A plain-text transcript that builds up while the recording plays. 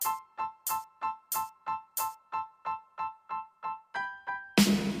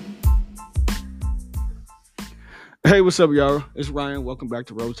Hey, what's up, y'all? It's Ryan. Welcome back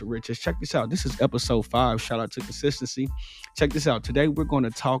to Road to Riches. Check this out. This is episode 5. Shout out to consistency. Check this out. Today, we're going to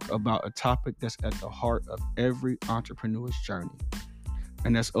talk about a topic that's at the heart of every entrepreneur's journey,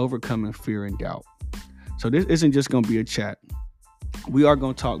 and that's overcoming fear and doubt. So, this isn't just going to be a chat. We are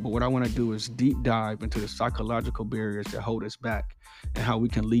going to talk, but what I want to do is deep dive into the psychological barriers that hold us back and how we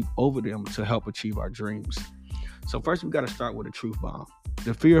can leap over them to help achieve our dreams. So, first, we got to start with a truth bomb.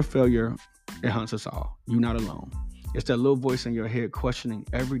 The fear of failure, it hunts us all. You're not alone. It's that little voice in your head questioning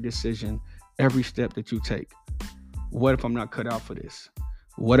every decision, every step that you take. What if I'm not cut out for this?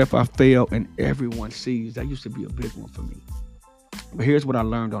 What if I fail and everyone sees? That used to be a big one for me. But here's what I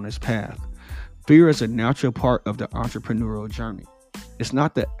learned on this path. Fear is a natural part of the entrepreneurial journey. It's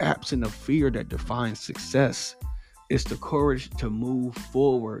not the absence of fear that defines success. It's the courage to move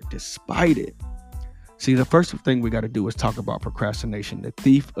forward despite it. See, the first thing we got to do is talk about procrastination, the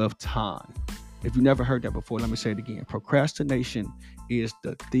thief of time. If you never heard that before, let me say it again. Procrastination is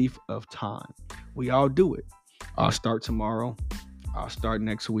the thief of time. We all do it. I'll start tomorrow. I'll start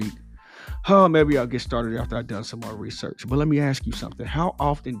next week. Oh, maybe I'll get started after I've done some more research. But let me ask you something. How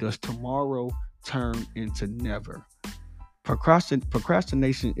often does tomorrow turn into never?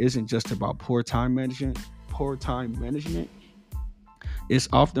 Procrastination isn't just about poor time management. It's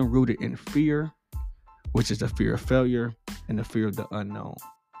often rooted in fear, which is the fear of failure and the fear of the unknown.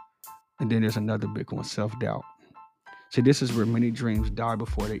 And then there's another big one, self-doubt. See, this is where many dreams die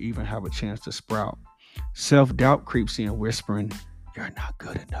before they even have a chance to sprout. Self-doubt creeps in whispering, you're not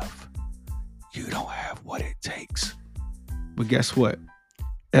good enough. You don't have what it takes. But guess what?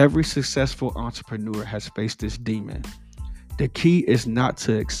 Every successful entrepreneur has faced this demon. The key is not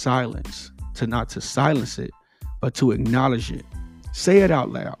to silence it, but to acknowledge it. Say it out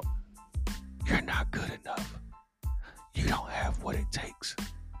loud. You're not good enough. You don't have what it takes.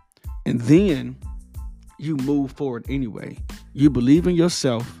 And then you move forward anyway. You believe in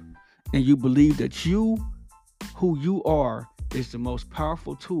yourself and you believe that who you are, is the most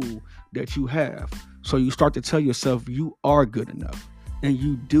powerful tool that you have. So you start to tell yourself you are good enough and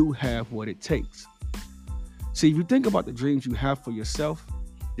you do have what it takes. See, if you think about the dreams you have for yourself,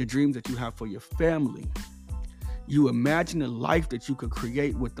 the dreams that you have for your family, you imagine a life that you could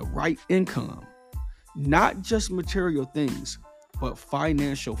create with the right income, not just material things, but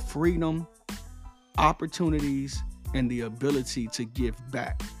financial freedom, opportunities, and the ability to give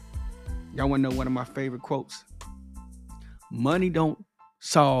back. Y'all want to know one of my favorite quotes? Money don't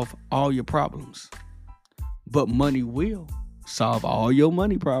solve all your problems, but money will solve all your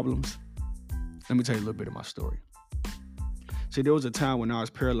money problems. Let me tell you a little bit of my story. See, there was a time when I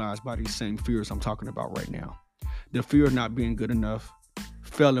was paralyzed by these same fears I'm talking about right now. The fear of not being good enough,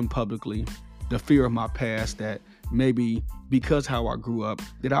 failing publicly, the fear of my past that maybe because how I grew up,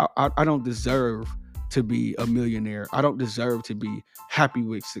 that I don't deserve to be a millionaire. I don't deserve to be happy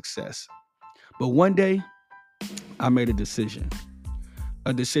with success. But one day, I made a decision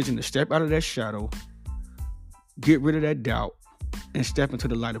to step out of that shadow, get rid of that doubt, and step into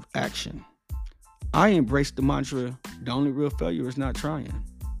the light of action. I embraced the mantra, the only real failure is not trying.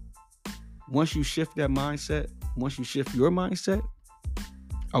 Once you shift that mindset, once you shift your mindset,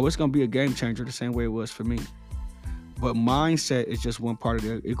 it's going to be a game changer the same way it was for me. But mindset is just one part of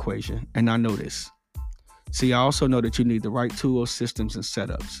the equation, and I know this. See, I also know that you need the right tools, systems, and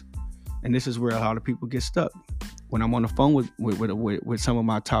setups. And this is where a lot of people get stuck. When I'm on the phone with some of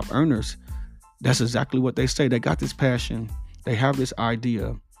my top earners, that's exactly what they say. They got this passion, they have this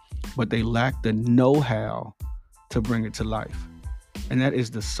idea, but they lack the know-how to bring it to life. And that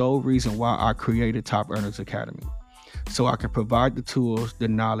is the sole reason why I created Top Earners Academy. So I can provide the tools, the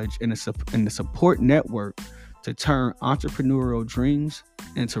knowledge, and the support network to turn entrepreneurial dreams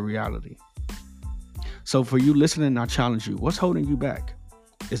into reality. So for you listening, I challenge you, what's holding you back?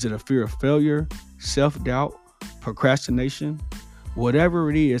 Is it a fear of failure, self-doubt, procrastination?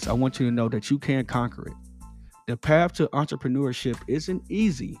 Whatever it is, I want you to know that you can conquer it. The path to entrepreneurship isn't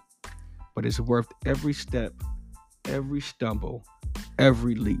easy, but it's worth every step, every stumble,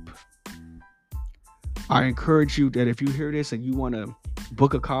 every leap. I encourage you that if you hear this and you want to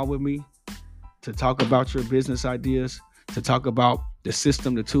book a call with me to talk about your business ideas, to talk about the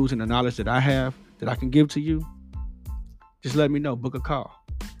system, the tools, and the knowledge that I have that I can give to you, just let me know. Book a call.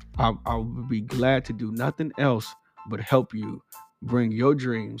 I will be glad to do nothing else but help you bring your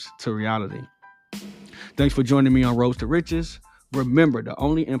dreams to reality. Thanks for joining me on Road to Riches. Remember, the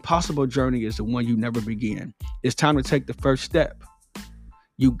only impossible journey is the one you never begin. It's time to take the first step.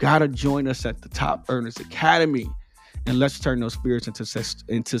 You got to join us at the Top Earners Academy, and let's turn those fears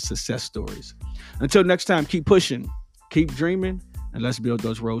into success stories. Until next time, keep pushing, keep dreaming, and let's build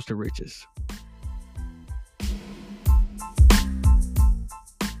those roads to riches.